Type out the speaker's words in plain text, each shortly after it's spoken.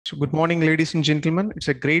So good morning, ladies and gentlemen. It's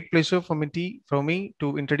a great pleasure for me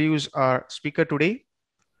to introduce our speaker today,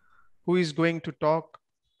 who is going to talk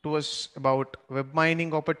to us about web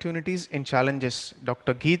mining opportunities and challenges.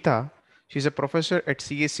 Dr. Geeta, she's a professor at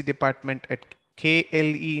CSC department at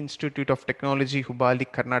KLE Institute of Technology, Hubali,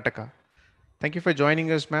 Karnataka. Thank you for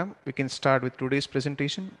joining us, ma'am. We can start with today's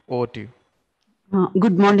presentation. Over to you.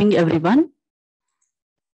 Good morning, everyone.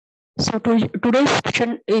 So today's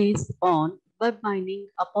session is on web mining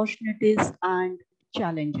opportunities and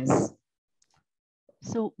challenges.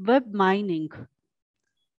 So web mining.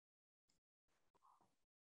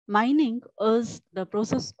 Mining is the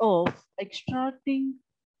process of extracting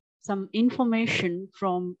some information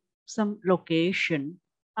from some location.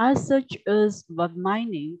 As such is web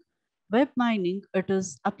mining. Web mining, it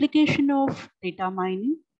is application of data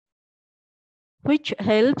mining, which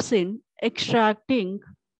helps in extracting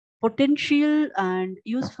potential and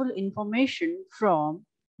useful information from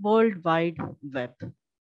World Wide Web.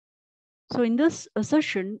 So in this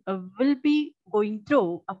session, we'll be going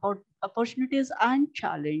through about opportunities and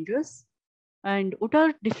challenges and what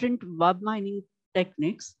are different web mining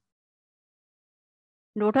techniques,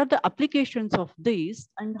 and what are the applications of these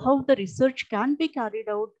and how the research can be carried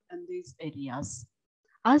out in these areas.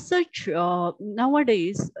 As such,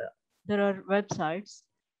 nowadays, there are websites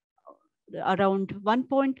around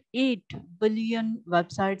 1.8 billion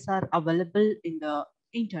websites are available in the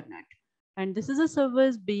internet. And this is a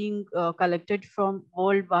service being collected from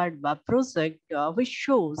World Wide Web Project, which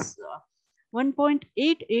shows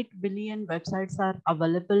 1.88 billion websites are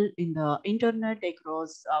available in the internet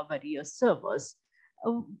across various servers.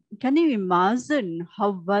 Can you imagine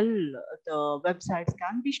how well the websites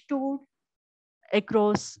can be stored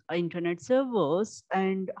across internet servers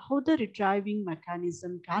and how the retrieving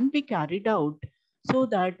mechanism can be carried out so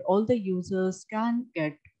that all the users can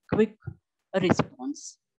get quick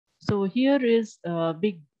response. So here is a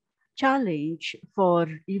big challenge for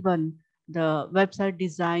even the website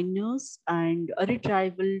designers and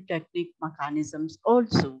retrieval technique mechanisms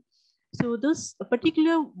also. So this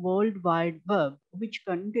particular World Wide Web, which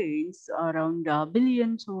contains around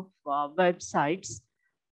billions of websites,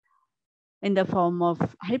 in the form of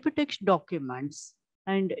hypertext documents.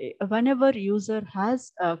 And whenever user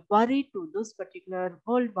has a query to this particular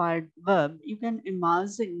World Wide Web, you can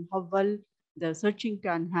imagine how well the searching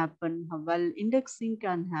can happen, how well indexing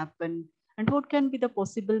can happen, and what can be the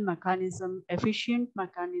possible mechanism, efficient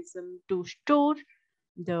mechanism to store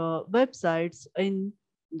the websites in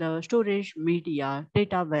the storage media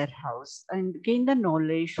data warehouse and gain the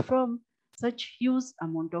knowledge from such huge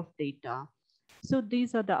amount of data. So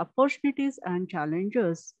these are the opportunities and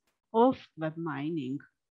challenges of web mining.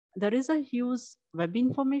 There is a huge web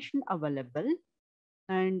information available,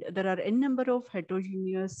 and there are n number of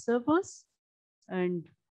heterogeneous servers, and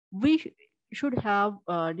we should have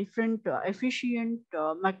a different efficient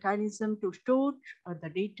mechanism to store the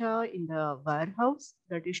data in the warehouse,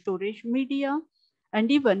 that is storage media. And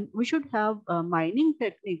even we should have a mining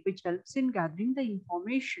technique which helps in gathering the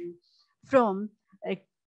information from a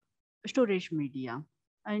storage media.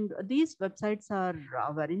 And these websites are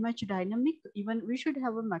very much dynamic. Even we should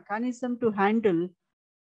have a mechanism to handle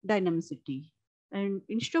dynamicity. And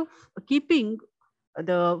instead of keeping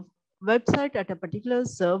the website at a particular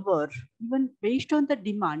server, even based on the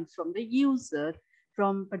demand from the user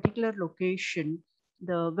from particular location,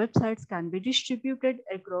 the websites can be distributed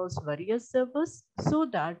across various servers so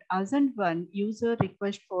that as and when user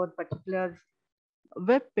request for particular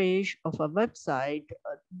web page of a website,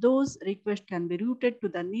 those requests can be routed to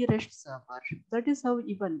the nearest server. That is how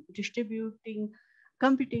even distributing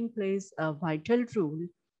computing plays a vital role,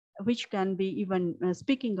 which can be even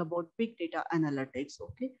speaking about big data analytics.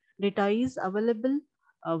 Okay, data is available,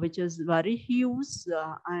 which is very huge,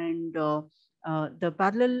 and the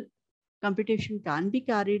parallel computation can be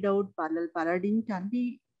carried out. Parallel paradigm can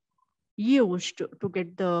be used to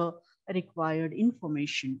get the required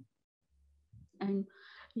information. And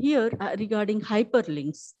here regarding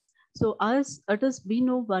hyperlinks. So as it is, we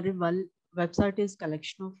know very well, website is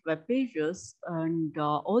collection of web pages, and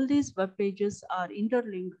all these web pages are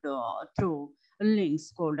interlinked through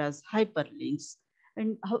links called as hyperlinks.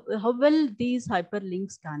 And how well these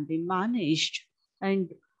hyperlinks can be managed,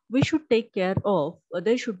 and we should take care of,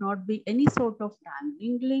 there should not be any sort of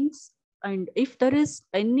dangling links. And if there is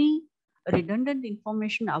any redundant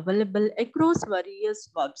information available across various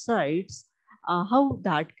websites, how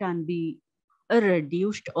that can be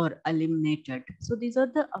reduced or eliminated. So these are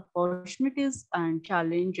the opportunities and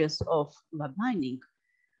challenges of web mining.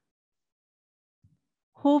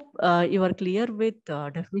 Hope you are clear with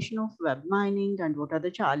definition of web mining and what are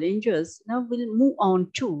the challenges. Now we'll move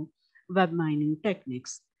on to web mining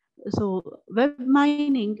techniques. So web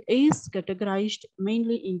mining is categorized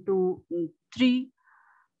mainly into three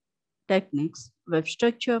techniques: web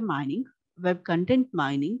structure mining, web content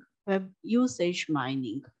mining, web usage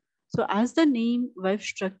mining. So as the name web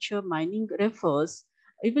structure mining refers,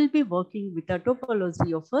 it will be working with a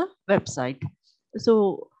topology of a website.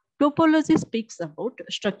 So topology speaks about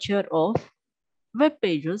structure of web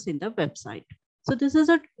pages in the website. So this is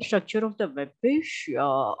a structure of the web page.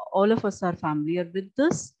 All of us are familiar with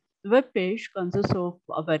this. Web page consists of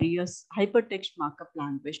various hypertext markup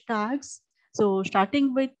language tags. So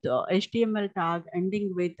starting with HTML tag,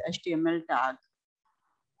 ending with HTML tag,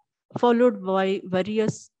 followed by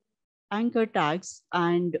various anchor tags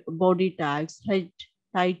and body tags, head,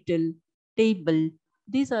 title, table.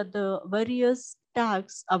 These are the various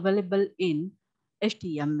tags available in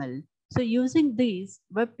HTML. So using these,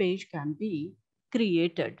 web page can be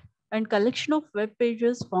created, and collection of web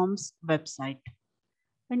pages forms website.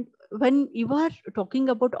 And when you are talking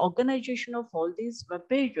about organization of all these web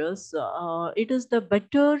pages, it is the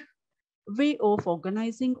better way of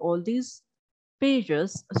organizing all these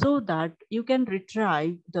pages so that you can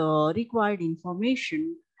retrieve the required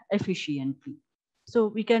information efficiently. So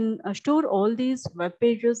we can store all these web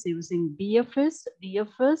pages using BFS,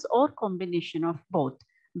 DFS, or combination of both.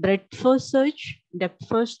 Breadth first search, depth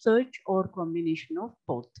first search, or combination of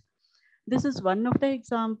both. This is one of the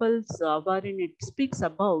examples wherein it speaks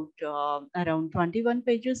about around 21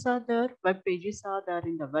 pages are there, web pages are there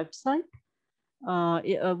in the website.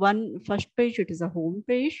 One first page, it is a home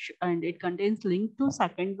page and it contains link to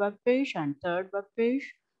second web page and third web page.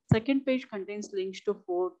 Second page contains links to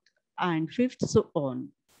fourth and fifth, so on.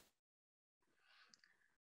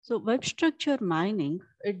 So web structure mining,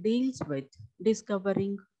 it deals with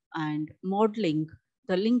discovering and modeling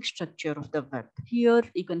the link structure of the web. Here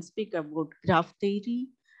you can speak about graph theory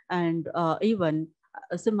and even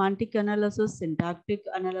semantic analysis, syntactic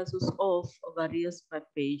analysis of various web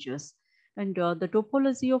pages. And the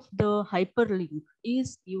topology of the hyperlink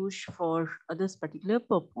is used for this particular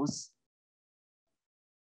purpose.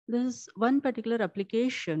 This is one particular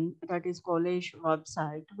application that is college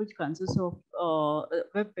website, which consists of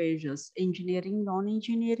web pages: engineering,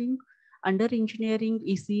 non-engineering, under engineering,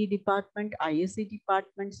 ECE department, ISE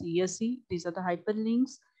department, CSE. These are the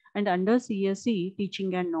hyperlinks, and under CSE,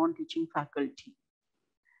 teaching and non-teaching faculty.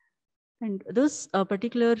 And this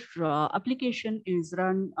particular application is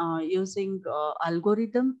run using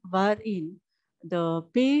algorithm wherein the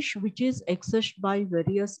page which is accessed by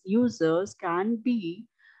various users can be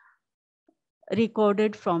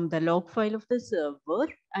recorded from the log file of the server,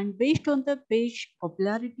 and based on the page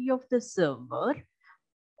popularity of the server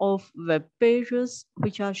of web pages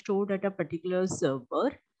which are stored at a particular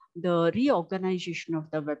server, the reorganization of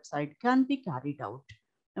the website can be carried out.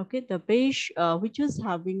 Okay, the page which is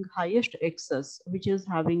having highest access, which is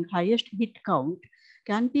having highest hit count,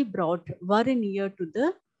 can be brought very near to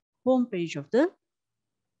the home page of the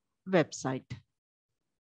website.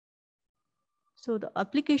 So the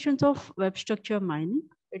applications of web structure mining,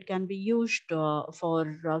 it can be used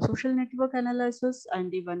for social network analysis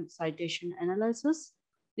and even citation analysis,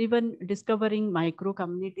 even discovering micro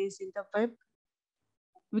communities in the web.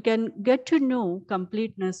 We can get to know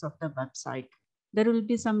completeness of the website. There will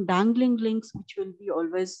be some dangling links which will be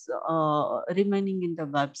always remaining in the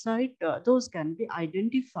website. Those can be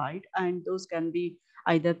identified and those can be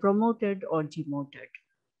either promoted or demoted.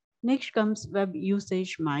 Next comes web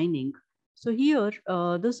usage mining. So here,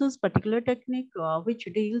 this is particular technique which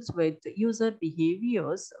deals with user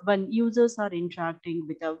behaviors when users are interacting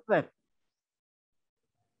with a web.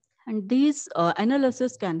 And these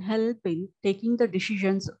analysis can help in taking the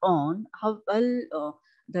decisions on how well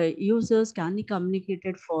the users can be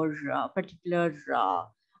communicated for particular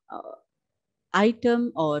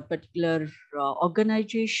item or particular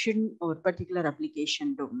organization or particular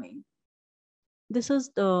application domain. This is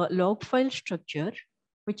the log file structure,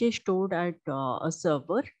 which is stored at a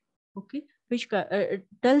server, okay, which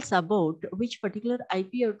tells about which particular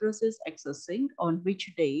IP address is accessing on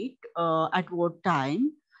which date, at what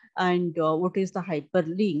time, and what is the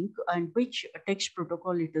hyperlink, and which text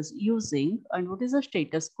protocol it is using, and what is the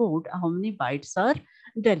status code, how many bytes are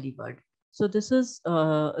delivered. So this is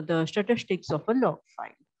the statistics of a log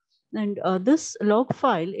file. And this log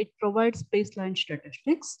file, it provides baseline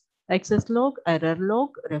statistics: access log, error log,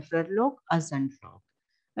 refer log, ascent log.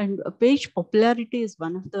 And page popularity is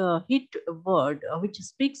one of the hit word which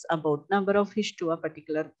speaks about number of hits to a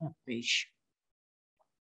particular web page.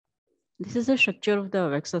 This is the structure of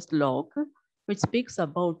the access log, which speaks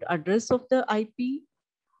about address of the IP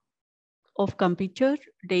of computer,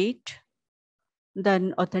 date,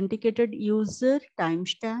 then authenticated user,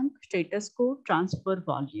 timestamp, status code, transfer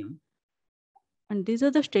volume. And these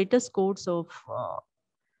are the status codes of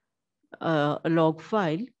a log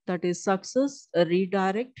file, that is success,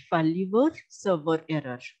 redirect, failure, server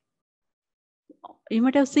error. You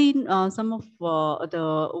might have seen some of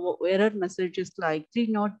the error messages like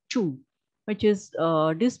 302, which is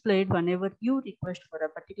displayed whenever you request for a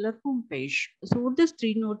particular home page. So what this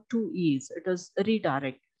 302 is, it is a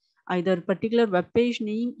redirect. Either particular web page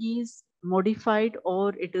name is modified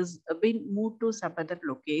or it is been moved to some other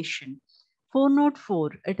location.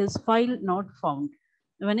 404, it is file not found.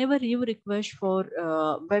 Whenever you request for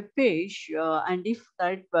a web page and if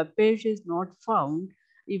that web page is not found,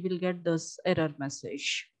 you will get this error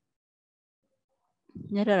message.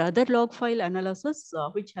 There are other log file analysis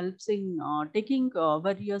which helps in taking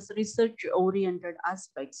various research oriented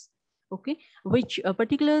aspects. Okay, which a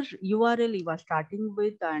particular URL you are starting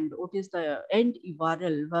with and what is the end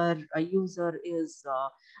URL where a user is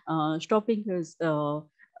stopping his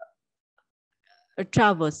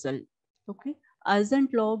traversal. Okay,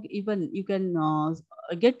 ascent log, even you can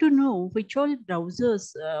get to know which all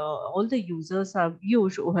browsers all the users have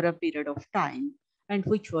used over a period of time and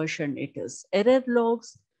which version it is. Error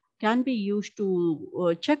logs can be used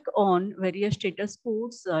to check on various status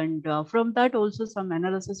codes, and from that also some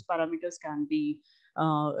analysis parameters can be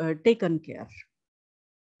taken care.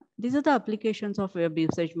 These are the applications of web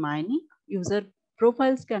usage mining. User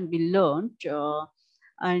profiles can be learned,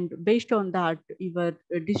 and based on that, your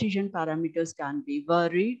decision parameters can be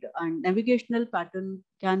varied, and navigational pattern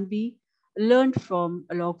can be learned from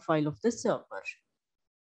a log file of the server.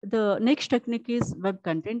 The next technique is web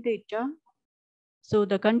content data. So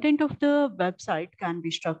the content of the website can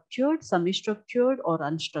be structured, semi-structured, or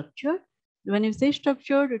unstructured. When you say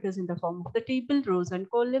structured, it is in the form of the table, rows and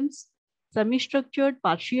columns. Semi-structured,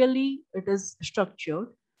 partially, it is structured.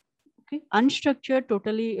 Okay, unstructured,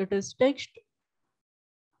 totally, it is text.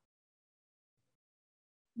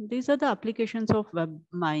 These are the applications of web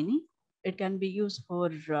mining. It can be used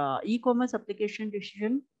for e-commerce application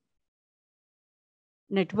decision,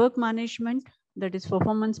 network management, that is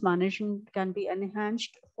performance management can be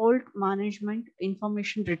enhanced, fault management,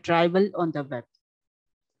 information retrieval on the web.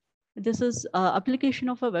 This is application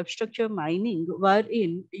of a web structure mining,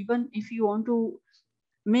 wherein even if you want to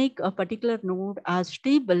make a particular node as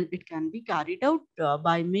stable, it can be carried out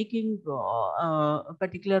by making a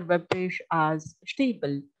particular web page as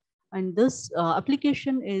stable. And this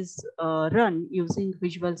application is run using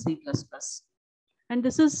Visual C++. And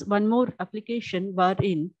this is one more application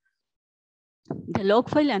wherein the log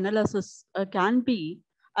file analysis can be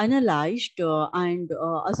analyzed and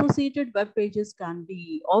associated web pages can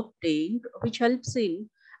be obtained, which helps in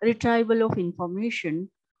retrieval of information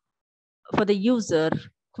for the user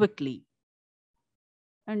quickly.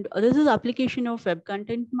 And this is application of web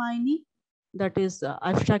content mining, that is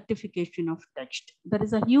abstractification of text. There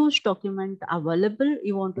is a huge document available.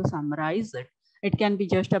 You want to summarize it. It can be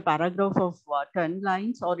just a paragraph of 10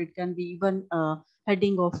 lines, or it can be even a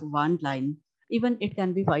heading of 1 line. Even it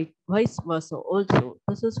can be vice versa also.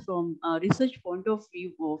 This is from a research point of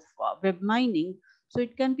view of web mining. So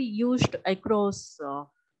it can be used across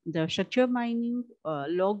the structure mining,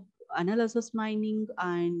 log analysis mining,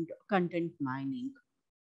 and content mining.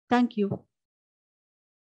 Thank you.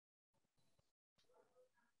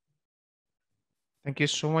 Thank you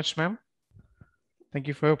so much, ma'am. Thank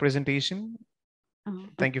you for your presentation.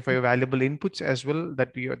 Thank you for your valuable inputs as well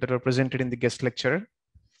that are presented in the guest lecture.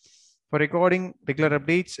 For recording regular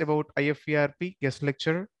updates about IFERP guest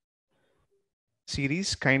lecture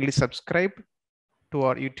series, kindly subscribe to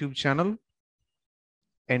our YouTube channel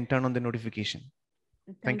and turn on the notification.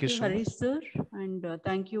 Thank you so Harish much. sir, and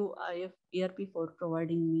thank you IFERP for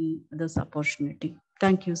providing me this opportunity.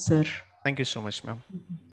 Thank you, sir. Thank you so much, ma'am.